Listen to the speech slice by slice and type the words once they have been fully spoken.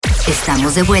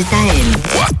Estamos de vuelta en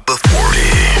What the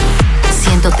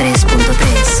 103.3.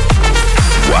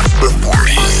 What the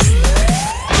 40.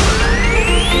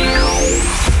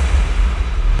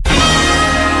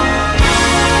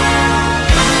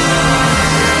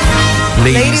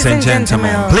 Ladies and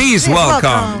gentlemen, please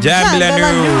welcome Jan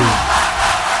Lanu.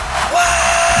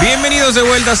 Bienvenidos de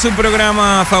vuelta a su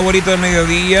programa favorito del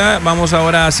mediodía. Vamos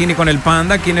ahora a Cine con el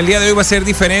Panda, quien el día de hoy va a ser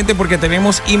diferente porque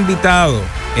tenemos invitado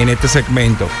en este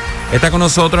segmento. Está con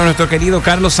nosotros nuestro querido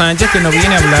Carlos Sánchez, que nos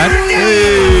viene a hablar.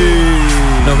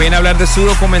 Nos viene a hablar de su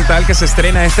documental que se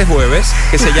estrena este jueves,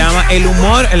 que se llama El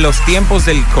humor en los tiempos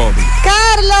del COVID.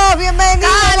 Carlos, bienvenido.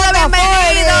 Carlos,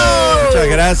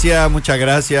 bienvenido.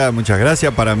 Muchas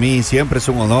gracias. Para mí siempre es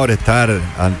un honor estar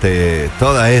ante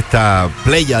toda esta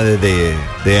playa de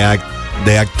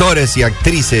actores y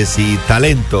actrices y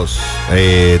talentos,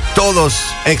 todos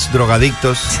ex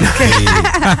drogadictos.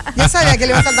 Yo sabía que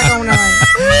le iba a saltar con una vaina.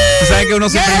 Tú sabes que uno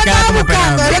siempre queda como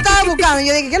esperando. Él estaba buscando y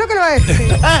yo dije, ¿qué es lo que le va a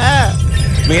decir?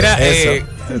 Mira,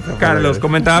 Carlos,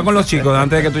 comentaba con los chicos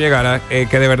antes de que tú llegaras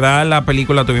que de verdad la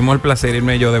película tuvimos el placer,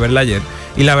 irme yo, de verla ayer.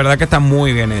 Y la verdad que está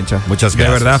muy bien hecha. Muchas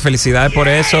gracias. De verdad, felicidades por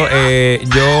eso.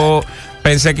 Yo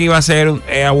pensé que iba a ser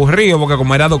aburrido porque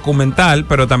como era documental,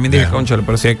 pero también dije, cónchale,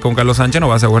 pero si es con Carlos Sánchez no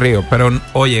va a ser aburrido. Pero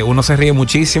oye, uno se ríe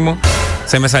muchísimo.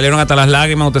 Se me salieron hasta las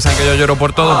lágrimas. Ustedes saben que yo lloro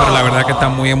por todo, pero la verdad que está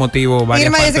muy emotivo.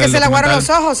 Irma dice que se le aguaron los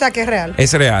ojos, o sea que es real.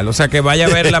 Es real, o sea que vaya a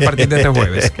verla a partir de este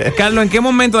jueves. Carlos, ¿en qué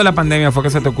momento de la pandemia fue que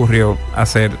se te ocurrió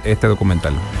hacer este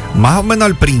documental? Más o menos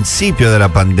al principio de la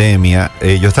pandemia,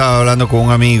 yo estaba hablando con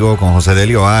un amigo, con José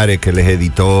Delio Ares, que él es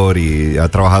editor y ha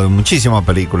trabajado en muchísimas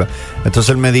películas.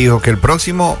 Entonces él me dijo que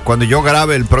cuando yo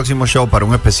grabe el próximo show para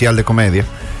un especial de comedia,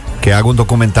 que haga un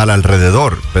documental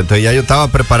alrededor. Entonces ya yo estaba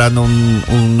preparando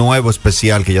un nuevo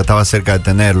especial que ya estaba cerca de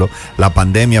tenerlo. La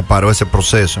pandemia paró ese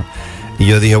proceso. Y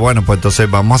yo dije, bueno, pues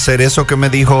entonces vamos a hacer eso que me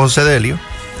dijo José Delio,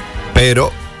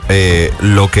 pero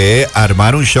lo que es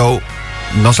armar un show,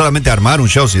 no solamente armar un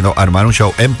show, sino armar un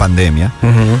show en pandemia.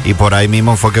 Y por ahí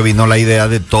mismo fue que vino la idea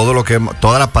de toda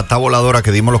la patada voladora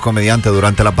que dimos los comediantes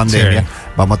durante la pandemia. Sí.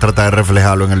 Vamos a tratar de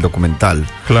reflejarlo en el documental.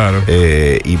 Claro.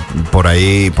 Y por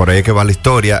ahí es que va la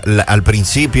historia. Al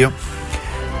principio,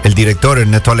 el director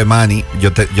Ernesto Alemani,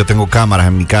 yo tengo cámaras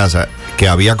en mi casa que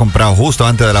había comprado justo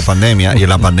antes de la pandemia y en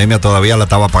la pandemia todavía la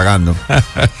estaba pagando.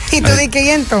 Y tú dijiste, ¿y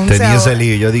entonces? Tenía ese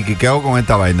lío. Yo dije, ¿qué hago con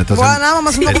esta vaina? Entonces, bueno, nada,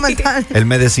 vamos a hacer un documental. Él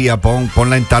me decía,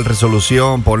 ponla en tal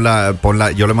resolución, ponla.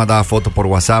 Yo le mandaba fotos por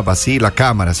WhatsApp, así, la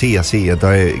cámara, así.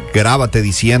 Entonces, grábate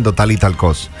diciendo tal y tal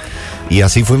cosa. Y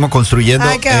así fuimos construyendo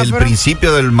el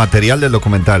principio del material del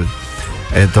documental.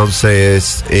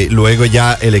 Entonces, luego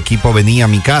ya el equipo venía a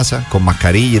mi casa con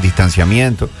mascarilla y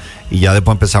distanciamiento. Y ya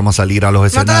después empezamos a salir a los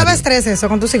escenarios. ¿No te daba estrés eso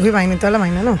con tus hijos y vaina y toda la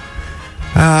vaina, no?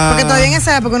 Porque todavía en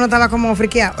esa época uno estaba como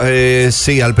friqueado.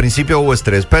 Sí, al principio hubo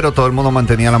estrés, pero todo el mundo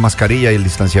mantenía la mascarilla y el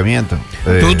distanciamiento.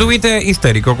 ¿Tú tuviste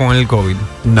histérico con el COVID?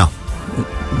 No.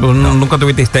 Nunca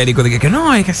tuviste histérico de que no,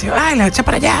 hay que se va, la echa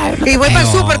para allá. Y voy para el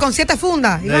súper con 7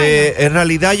 fundas. En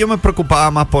realidad yo me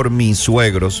preocupaba más por mis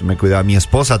suegros, me cuidaba. Mi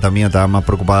esposa también estaba más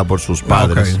preocupada por sus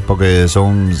padres, porque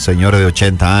son señores de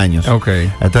 80 años.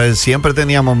 Entonces siempre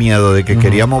teníamos miedo de que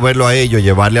queríamos verlo a ellos,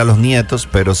 llevarle a los nietos,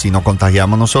 pero si nos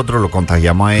contagiamos nosotros, lo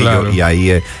contagiamos a ellos. Claro. Y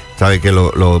ahí sabe que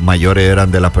los mayores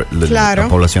eran de las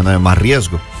poblaciones de más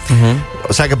riesgo.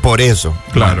 O sea que por eso,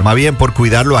 más bien por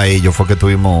cuidarlo a ellos fue que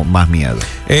tuvimos más miedo.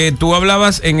 Tú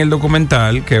hablabas en el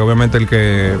documental, que obviamente el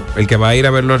que va a ir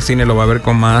a verlo al cine lo va a ver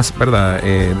con más, ¿verdad?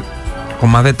 Con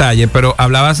más detalle, pero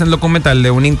hablabas en el documental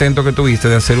de un intento que tuviste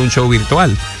de hacer un show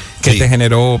virtual que te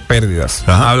generó pérdidas.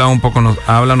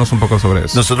 Háblanos un poco sobre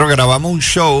eso. Nosotros grabamos un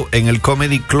show en el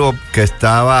Comedy Club que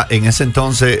estaba, en ese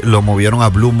entonces lo movieron a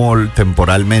Blue Mall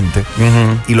temporalmente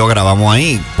y lo grabamos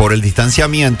ahí. Por el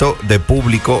distanciamiento de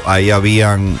público, ahí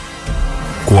habían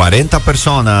 40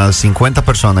 personas, 50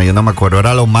 personas, yo no me acuerdo,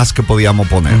 era lo más que podíamos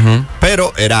poner.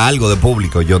 Pero era algo de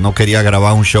público. Yo no quería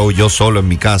grabar un show yo solo en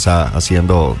mi casa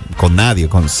haciendo con nadie,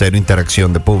 con cero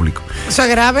interacción de público. Eso es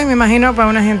grave, me imagino, para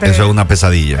una gente. Eso es una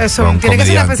pesadilla. Eso tiene que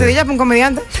ser una pesadilla para un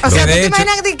comediante. O sea,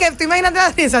 tú imaginas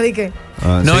la risa de que.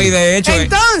 No, y de hecho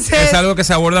es algo que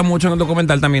se aborda mucho en el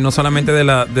documental también, no solamente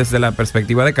desde la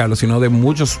perspectiva de Carlos, sino de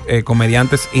muchos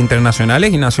comediantes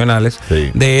internacionales y nacionales,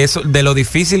 de lo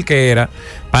difícil que era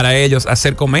para ellos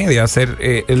hacer comedia, hacer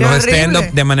los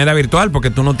stand-up de manera virtual,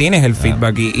 porque tú no tienes el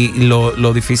feedback y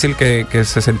lo difícil que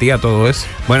se sentía todo eso.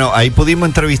 Bueno, ahí pudimos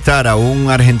entrevistar a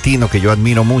un argentino que yo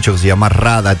admiro mucho, que se llama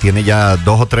Rada, tiene ya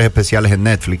 2 o 3 especiales en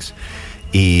Netflix,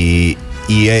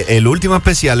 y el último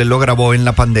especial él lo grabó en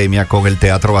la pandemia con el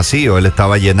teatro vacío. Él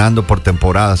estaba llenando por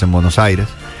temporadas en Buenos Aires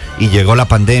y llegó la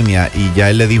pandemia y ya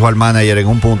él le dijo al manager en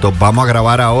un punto, vamos a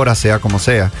grabar ahora sea como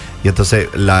sea. Y entonces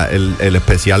el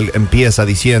especial empieza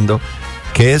diciendo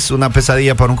que es una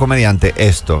pesadilla para un comediante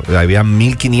esto. Había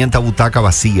 1,500 butacas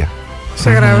vacías.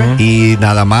 Se grave. Y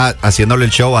nada más haciéndole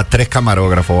el show a 3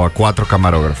 camarógrafos o a 4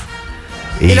 camarógrafos.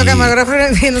 Y los camarógrafos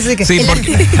no sé qué. Sí,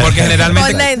 porque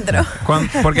generalmente. Por dentro.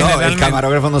 Porque No, generalmente, el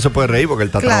camarógrafo no se puede reír porque él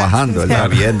está Claro, trabajando, él claro.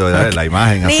 está viendo la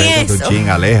imagen, Ni acércate un eso. ching,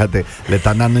 aléjate, le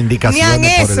están dando indicaciones Ni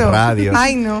hagan por el eso. radio.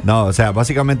 Ay, no. No, o sea,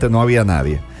 básicamente no había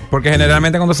nadie. porque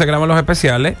generalmente cuando se graban los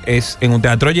especiales es en un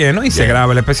teatro lleno y se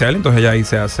graba el especial, entonces ya ahí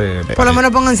se hace. Por lo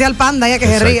menos pónganse al Panda ya que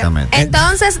se ría. Exactamente.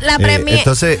 Entonces, la premier.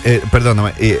 Entonces,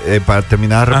 perdóname, para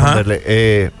terminar de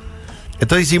responderle,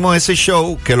 entonces hicimos ese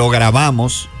show que lo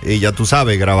grabamos, y ya tú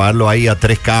sabes, grabarlo ahí a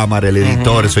 3 cámaras, el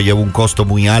editor, eso lleva un costo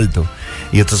muy alto.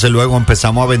 Y entonces luego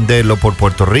empezamos a venderlo por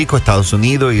Puerto Rico, Estados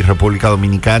Unidos y República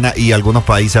Dominicana y algunos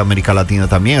países de América Latina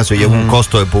también. Eso lleva un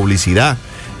costo de publicidad,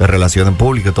 de relaciones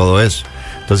públicas y todo eso.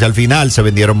 Entonces al final se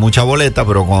vendieron muchas boletas,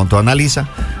 pero cuando tú analizas,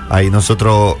 ahí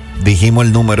nosotros dijimos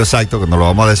el número exacto, que no lo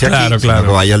vamos a decir aquí, sino que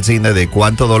vaya al cine, de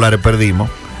cuántos dólares perdimos.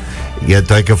 Y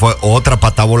entonces que fue otra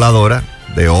pata voladora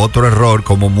de otro error,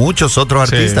 como muchos otros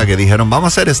artistas que dijeron, vamos a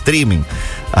hacer streaming.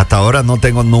 Hasta ahora no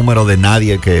tengo número de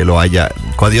nadie que lo haya.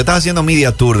 Cuando yo estaba haciendo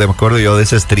Media Tour, me acuerdo yo de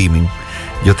ese streaming,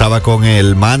 yo estaba con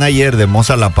el manager de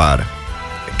Moza La Para,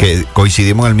 que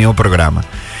coincidimos en el mismo programa.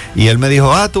 Y él me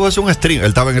dijo, tú vas a hacer un streaming. Él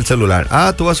estaba en el celular.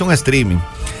 Tú vas a hacer un streaming.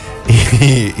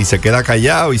 Y se queda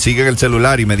callado y sigue en el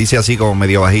celular y me dice así como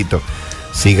medio bajito,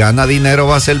 si gana dinero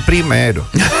va a ser primero.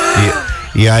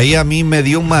 Y ahí a mí me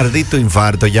dio un maldito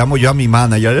infarto. Llamo yo a mi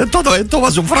manager, todo esto va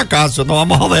a ser un fracaso, no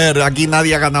vamos a joder, aquí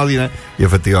nadie ha ganado dinero. Y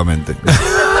efectivamente.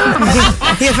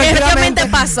 Y Efectivamente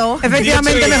pasó.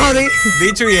 Efectivamente me jodí.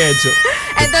 Dicho y hecho.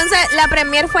 Entonces, la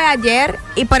premier fue ayer.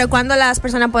 ¿Y para cuándo las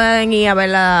personas pueden ir a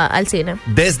verla al cine?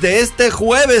 Desde este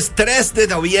jueves 3 de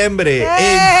noviembre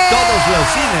en todos los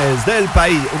cines del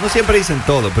país. Uno siempre dice en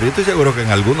todo, pero yo estoy seguro que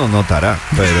en algunos no estará.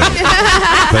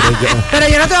 Pero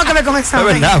yo no tengo que ver con Es eso.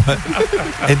 verdad.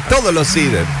 En todos los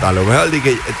cines. A lo mejor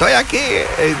dije, estoy aquí.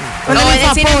 No,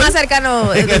 el cine más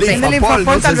cercano. En el el Infopol,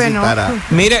 Infopol tal vez no. estará.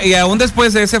 Mire, y aún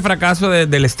después de ese fracaso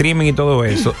del streaming y todo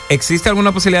eso, ¿existe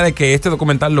alguna posibilidad de que este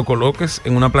documental lo coloques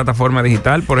en una plataforma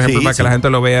digital, por ejemplo, para que la gente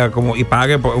lo vea como y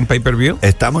pague por un pay-per-view?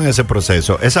 Estamos en ese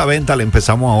proceso. Esa venta la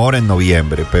empezamos ahora en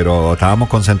noviembre, pero estábamos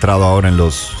concentrados ahora en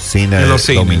los cines,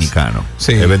 dominicanos.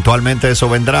 Sí. Eventualmente eso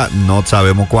vendrá, no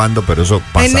sabemos cuándo, pero eso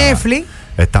pasará. En Netflix.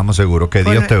 Estamos seguros. Que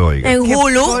Dios te oiga. En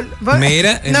Hulu.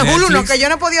 Mira, en No, Hulu no, Netflix. que yo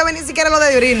no podía ver ni siquiera lo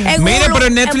de Oril. En Mire, Hulu, pero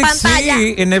en en Netflix pantalla.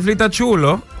 sí, en Netflix está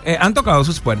chulo. ¿Han tocado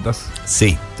sus puertas?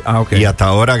 Sí. Ok. Y hasta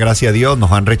ahora, gracias a Dios,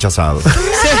 nos han rechazado.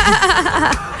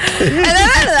 ¿Es de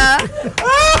verdad?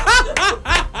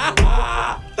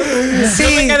 Yo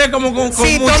me quedé como con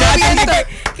Sí, todo muchachos bien.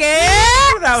 ¿Qué?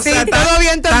 O sea, Sí, todo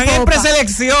bien, están en popa.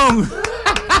 preselección.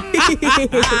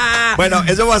 Bueno,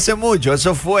 eso fue hace mucho.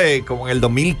 Eso fue como en el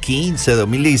 2015,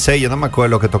 2016. Yo no me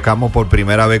acuerdo, que tocamos por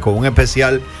primera vez con un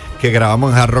especial que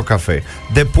grabamos en Hard Rock Café.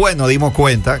 Después nos dimos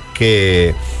cuenta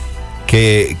que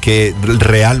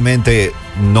realmente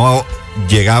no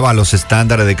llegaba a los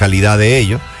estándares de calidad de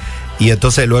ellos. Y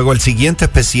entonces luego el siguiente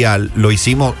especial lo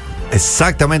hicimos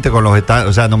exactamente con los estándares.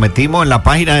 O sea, nos metimos en la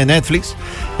página de Netflix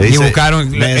Y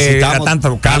buscaron necesitamos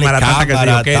tanto cámara, tanta que sé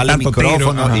yo qué, tal tanto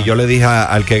micrófono. tiro. Y yo le dije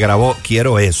al que grabó,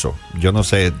 quiero eso. Yo no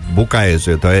sé, busca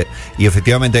eso. Entonces, y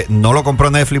efectivamente no lo compró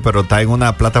Netflix, pero está en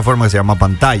una plataforma que se llama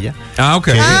Pantalla. Ok.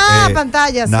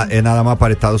 Pantallas. Es nada más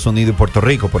para Estados Unidos y Puerto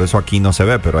Rico, por eso aquí no se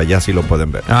ve, pero allá sí lo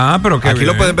pueden ver. Pero qué Aquí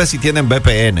bien. lo pueden ver si tienen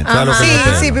VPN. ¿Sabes lo que Sí, es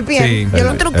VPN? sí, pipi. Sí.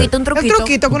 Un truquito. El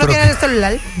truquito que uno tiene en el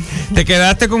celular. ¿Te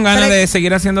quedaste con ganas de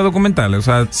seguir haciendo documentales? O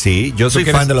sea, Sí, yo soy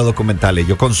quieres- fan de los documentales.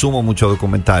 Yo consumo muchos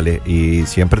documentales y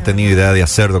siempre he tenido idea de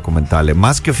hacer documentales,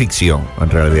 más que ficción, en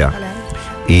realidad.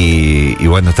 Y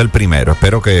bueno, este es el primero.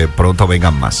 Espero que pronto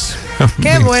vengan más.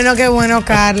 Qué bueno,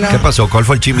 Carlos. ¿Qué pasó? ¿Cuál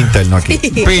fue el chisme interno aquí?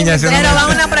 Piña, ese Le no-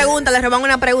 roban una pregunta,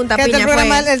 Que Piña.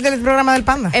 es del programa del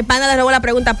Panda. El Panda le robó la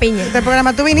pregunta a Piña. Del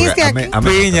programa. Tú viniste aquí.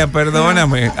 Piña,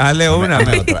 perdóname. Hazle una.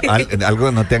 Algo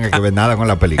que no tenga que ver nada con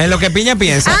la película. En lo que Piña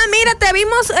piensa. Mira, te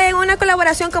vimos en una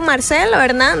colaboración con Marcelo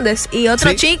Hernández y otro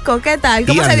Sí. chico. ¿Qué tal?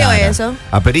 ¿Cómo Ian se dio Lara. eso?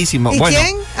 Aperísimo. ¿Y Bueno,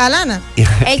 quién? Alana.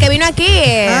 El que vino aquí.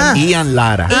 Ian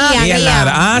Lara. Ian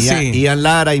Lara. Ian- Sí. Ian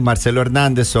Lara y Marcelo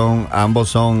Hernández ambos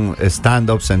son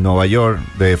stand-ups en Nueva York,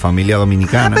 de familia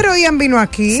dominicana. Pero Ian vino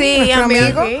aquí. Sí, nuestro Ian vino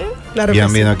amigo. aquí. Claro que Ian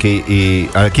sí. vino aquí y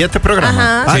aquí este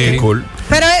programa. Ajá. Sí. Qué cool.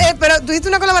 Pero tuviste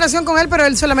una colaboración con él, pero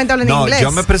él solamente habla en No, inglés.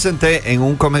 yo me presenté en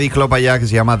un comedy club allá que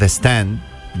se llama The Stand,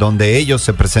 donde ellos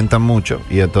se presentan mucho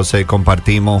y entonces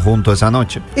compartimos juntos esa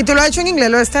noche. ¿Y tú lo has hecho en inglés,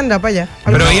 lo de stand-up allá?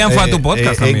 Pero Ian fue a tu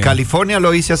podcast también. En California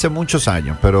lo hice hace muchos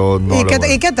años, pero no.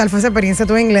 ¿Y qué tal fue esa experiencia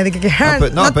tú en inglés? ¿Tú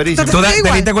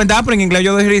te diste cuenta? Pero en inglés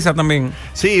yo doy risa también.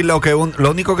 Sí, lo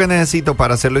único que necesito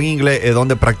para hacerlo en inglés es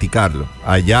donde practicarlo.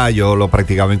 Allá yo lo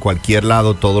practicaba en cualquier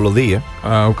lado todos los días.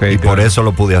 Y por eso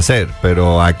lo pude hacer.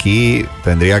 Pero aquí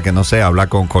tendría que, no sé, hablar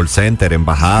con call center,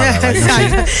 embajada.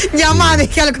 Llamar,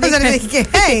 que al call center dije,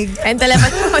 hey. En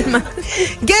plataforma.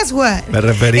 Guess what? Me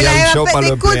refería a un show para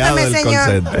los empleados del call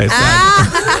center.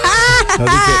 No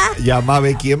dije,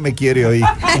 llamame quién me quiere oír.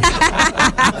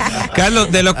 Carlos,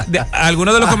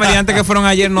 algunos de los comediantes que fueron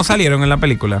ayer no salieron en la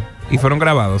película y fueron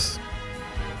grabados.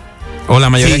 ¿O la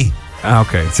mayoría? Sí. Ah,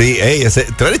 ok. Sí,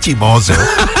 tú eres chismoso.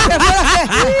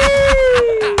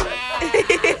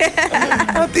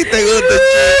 A ti te gusta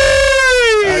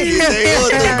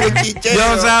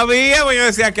Yo sabía, pues yo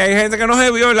decía que hay gente que no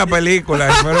se vio en la película.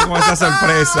 Espero con esa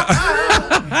sorpresa.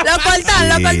 Lo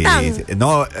cortan. Sí.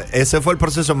 No, ese fue el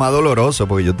proceso más doloroso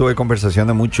porque yo tuve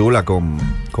conversaciones muy chulas con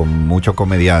muchos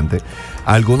comediantes.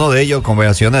 Algunos de ellos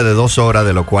conversaciones de 2 horas,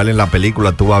 de lo cual en la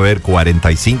película tú vas a ver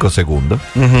 45 segundos.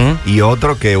 Y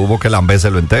otro que hubo que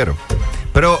lambérselo entero.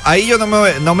 Pero ahí yo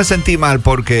no me sentí mal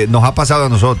porque nos ha pasado a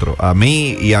nosotros, a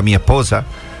mí y a mi esposa.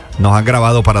 Nos han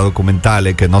grabado para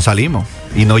documentales que no salimos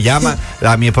y nos llaman.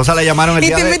 A mi esposa la llamaron el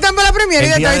día te invitan para la premier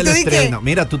el día del estreno.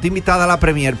 Mira, tú te invitada a la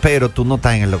premier, pero tú no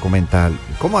estás en el documental.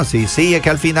 ¿Cómo así? Sí, es que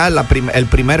al final el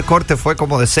primer corte fue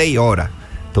como de 6 horas.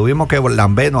 Tuvimos que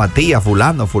lambernos a ti, a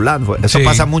fulano. Eso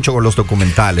pasa mucho con los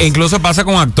documentales. Incluso pasa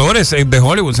con actores de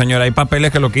Hollywood, señora. Hay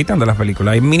papeles que lo quitan de las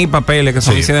películas. Hay mini papeles que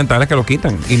son incidentales que lo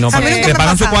quitan. Y no le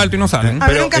pagan su cuarto y no salen. A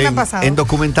mí nunca me ha pasado. En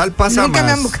documental pasa nunca más.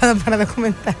 Me han buscado para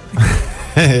documental.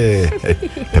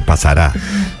 Te pasará.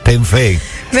 Ten fe.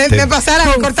 Me pasará,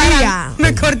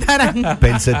 me cortarán.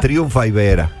 Pense triunfa y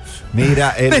vera.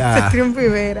 Mira, triunfa y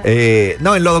vera.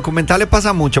 No, en los documentales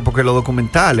pasa mucho porque los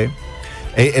documentales,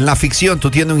 en la ficción tú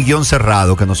tienes un guión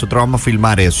cerrado que nosotros vamos a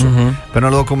filmar eso, pero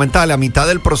en los documentales a mitad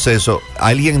del proceso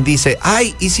alguien dice,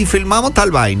 ay, ¿y si filmamos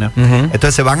tal vaina?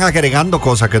 Entonces se van agregando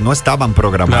cosas que no estaban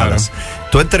programadas. Claro.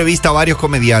 Tú entrevistas a varios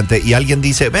comediantes y alguien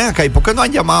dice, ven acá, ¿y por qué no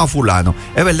han llamado a fulano?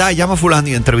 Es verdad, llama a fulano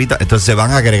y entrevista. Entonces se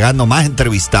van agregando más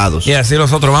entrevistados. Y así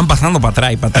los otros van pasando para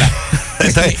atrás y para atrás.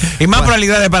 Y más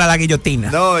probabilidades para la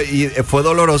guillotina. No, y fue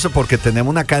doloroso porque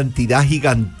tenemos una cantidad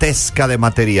gigantesca de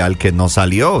material que no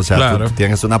salió. O sea, claro. Tú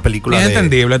tienes una película de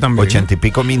entendible también. 80 y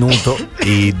pico minutos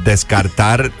y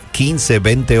descartar 15,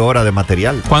 20 horas de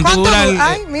material. ¿Cuánto dura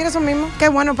Ay, mira eso mismo. Qué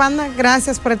bueno, Panda.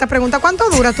 Gracias por esta pregunta. ¿Cuánto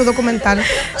dura tu documental?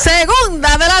 Segunda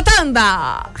de la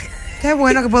tanda. Qué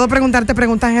bueno que puedo preguntarte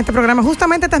preguntas en este programa.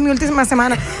 Justamente esta es mi última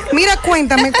semana. Mira,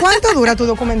 cuéntame, ¿cuánto dura tu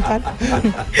documental?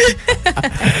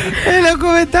 El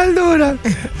documental dura.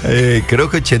 Creo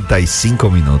que 85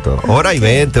 minutos. Hora y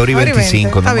 20, hora y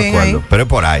 25, no me acuerdo. Ahí. Pero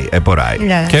es por ahí.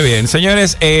 Ya. Qué bien.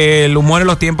 Señores, el humor en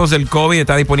los tiempos del COVID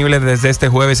está disponible desde este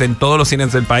jueves en todos los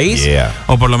cines del país.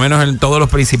 O por lo menos en todos los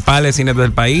principales cines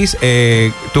del país.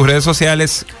 Tus redes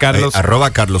sociales, Carlos.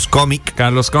 @CarlosComic.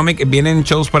 CarlosComic. ¿Vienen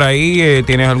shows por ahí?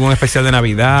 ¿Tienes algún especial de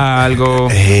Navidad, algo?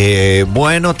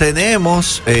 Bueno,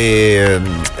 tenemos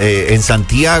en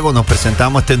Santiago nos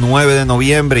presentamos este 9 de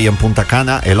noviembre y en Punta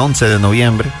Cana el 11 de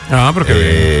noviembre.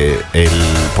 Porque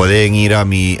pueden ir a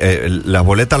las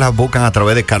boletas las buscan a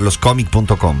través de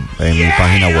carloscomic.com en mi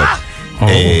página web.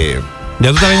 ¿Ya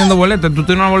tú estás vendiendo boletas? ¿Tú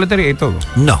tienes una boletería y todo?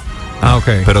 No. Ok.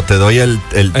 Pero te doy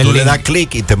tú le das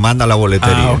clic y te manda la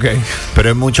boletería.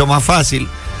 Pero es mucho más fácil.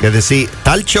 Es decir,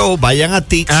 tal show vayan a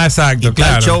Tix, exacto, y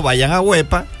tal show vayan a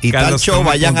Huepa, y tal show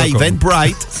vayan a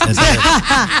Eventbrite.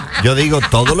 Yo digo,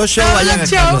 todos los shows vayan a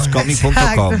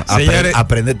carloscomic.com.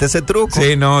 Apréndete ese truco.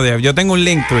 Sí, no, yo tengo un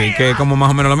Linktree que es como más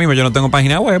o menos lo mismo. Yo no tengo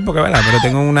página web, porque verdad, pero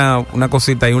tengo una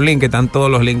cosita y un link que están todos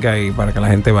los links ahí para que la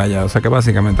gente vaya. O sea que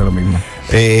básicamente es lo mismo.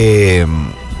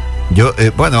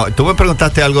 Bueno, tú me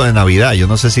preguntaste algo de Navidad. Yo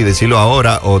no sé si decirlo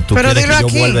ahora o tú quieres que yo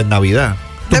vuelva en Navidad.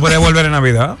 ¿Tú puedes volver en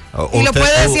Navidad? Y lo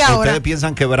puedes decir ahora. ¿Ustedes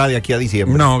piensan que verá de aquí a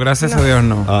diciembre? No, gracias a Dios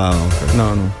no.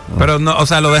 No. Pero no, o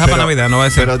sea, lo deja para Navidad, no va a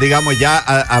ser. Pero digamos, ya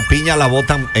a Piña la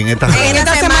votan en esta semana. En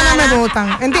esta semana me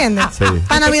votan, ¿entiendes? Sí.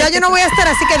 Para Navidad yo no voy a estar,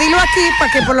 así que dilo aquí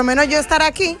para que por lo menos yo estar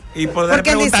aquí. Y poder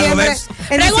porque en diciembre.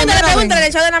 Pregúntale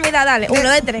el show de Navidad, dale. 1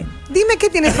 de 3. Dime qué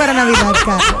tienes para Navidad,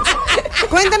 Carlos.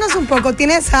 Cuéntanos un poco,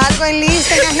 ¿tienes algo en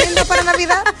lista, en agenda para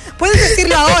Navidad? Puedes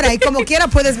decirlo ahora y como quiera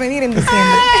puedes venir en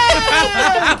diciembre.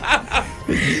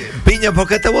 Piña, ¿por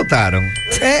qué te votaron?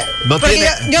 No Porque tiene-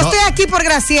 yo no- estoy aquí por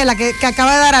Graciela, que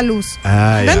acaba de dar a luz.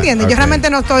 Ah, ¿Me ya, entiendes? ok. Yo realmente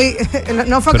no estoy,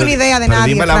 no fue Pero- con idea de pero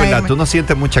nadie. dime la verdad, traerme. tú no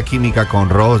sientes mucha química con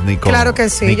Ros ni con. Claro que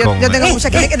sí, ni yo con- tengo mucha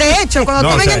química. De hecho, cuando No,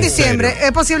 tú o vengas sea, en en diciembre, serio.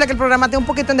 es posible que el programa esté un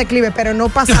poquito en declive, pero no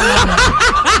pasa nada.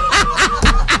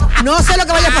 No sé lo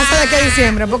que vaya a pasar de aquí a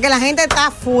diciembre, porque la gente está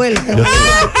fuerte. Pero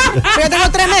yo tengo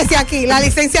 3 meses aquí, la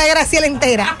licencia de Graciela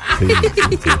entera. Sí,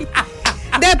 sí, sí.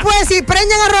 Después, si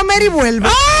preñan a Rosmery, vuelve.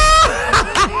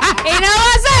 Y no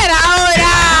va a ser ahora.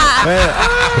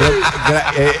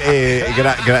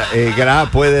 Gra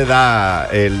puede dar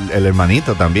el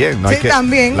hermanito también. No hay Sí, que,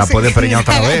 también, La sí. puede preñar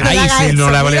otra vez. Ay, haga sí, no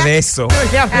eso, le hable mira. de eso.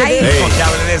 Ay, No le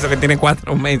hable de eso, que tiene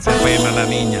 4 meses apenas la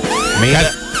niña. Mira,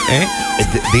 ¿Eh?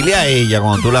 dile a ella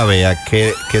cuando tú la veas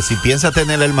que si piensa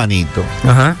tener el hermanito,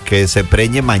 Ajá. que se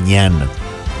preñe mañana.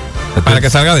 Para que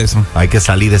salga de eso. Hay que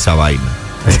salir de esa vaina.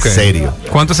 En Ok. serio.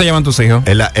 ¿Cuántos se llevan tus hijos?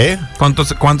 ¿Cuántos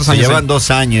Se años? llevan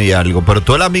 2 años y algo, pero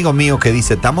tú el amigo mío que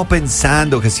dice, estamos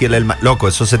pensando que si el hermano, loco,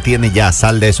 eso se tiene ya,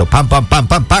 sal de eso, pam, pam, pam,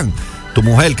 pam, pam. Tu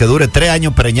mujer que dure 3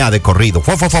 años preñada de corrido,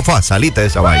 salite de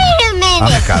esa vaina.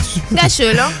 Hazme caso. qué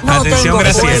chulo. Atención, Ese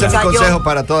es Graciela. mi consejo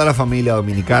para toda la familia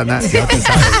dominicana. Ya te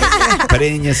sabes,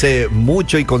 préñese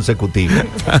mucho y consecutivo.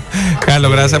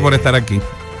 Carlos, gracias por estar aquí.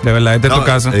 De verdad, este es tu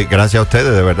caso. Gracias a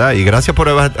ustedes, de verdad. Y gracias por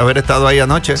haber estado ahí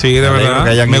anoche. Sí, de Me alegro verdad. que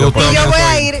hayan Me ido gustó. por- Y yo voy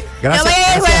a ir. Gracias, Yo voy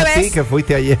el gracias a jueves. ti que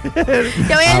fuiste ayer. Yo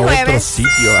voy el a otro jueves.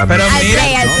 sitio. a Pero mí- mira,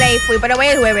 Al play fui, pero voy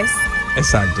el jueves.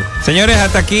 Exacto. Señores,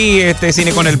 hasta aquí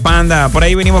Cine con el Panda. Por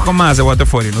ahí venimos con más de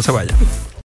Waterford. No se vayan.